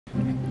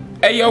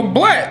Hey, yo,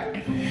 Black.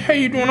 How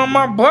you doing on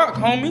my block,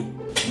 homie?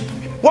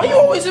 Why you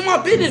always in my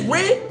business,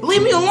 Red?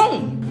 Leave me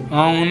alone.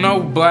 I don't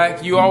know,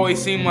 Black. You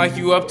always seem like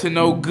you up to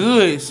no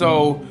good,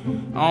 so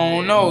I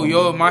don't know.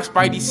 Yo, my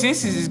spidey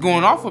senses is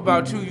going off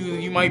about you.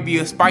 You might be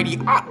a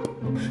spidey op.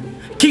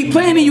 Keep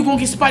playing and you gonna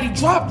get Spidey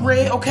dropped,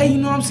 Red, okay? You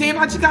know what I'm saying?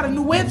 I just got a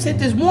new website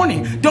this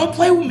morning. Don't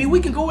play with me. We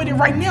can go with it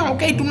right now,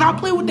 okay? Do not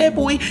play with that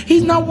boy.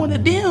 He's not one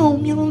of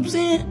them, you know what I'm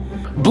saying?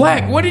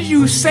 Black, what are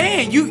you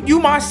saying? You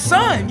my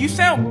son. You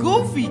sound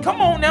goofy. Come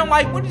on now,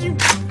 like, what did you...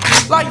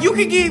 Like, you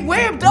could get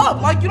webbed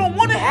up. Like, you don't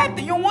want to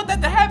happen. You don't want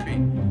that to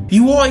happen.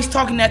 You always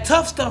talking that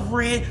tough stuff,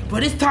 Red,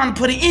 but it's time to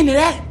put an end to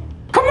that.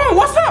 Come on,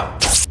 what's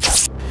up?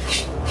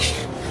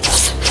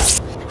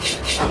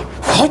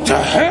 What the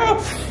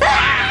hell?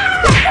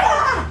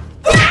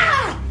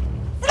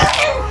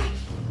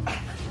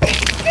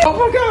 Oh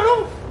my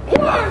God!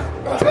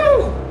 1, 2,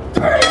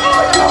 3!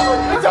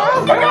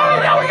 Oh my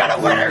God! Now we got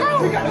a winner!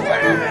 We got a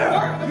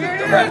winner! You're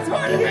the best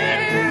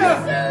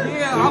Spider-Man!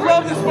 Yeah, I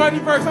love this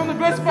Spideyverse. I'm the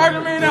best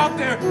Spider-Man out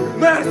there.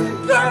 Let's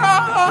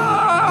go!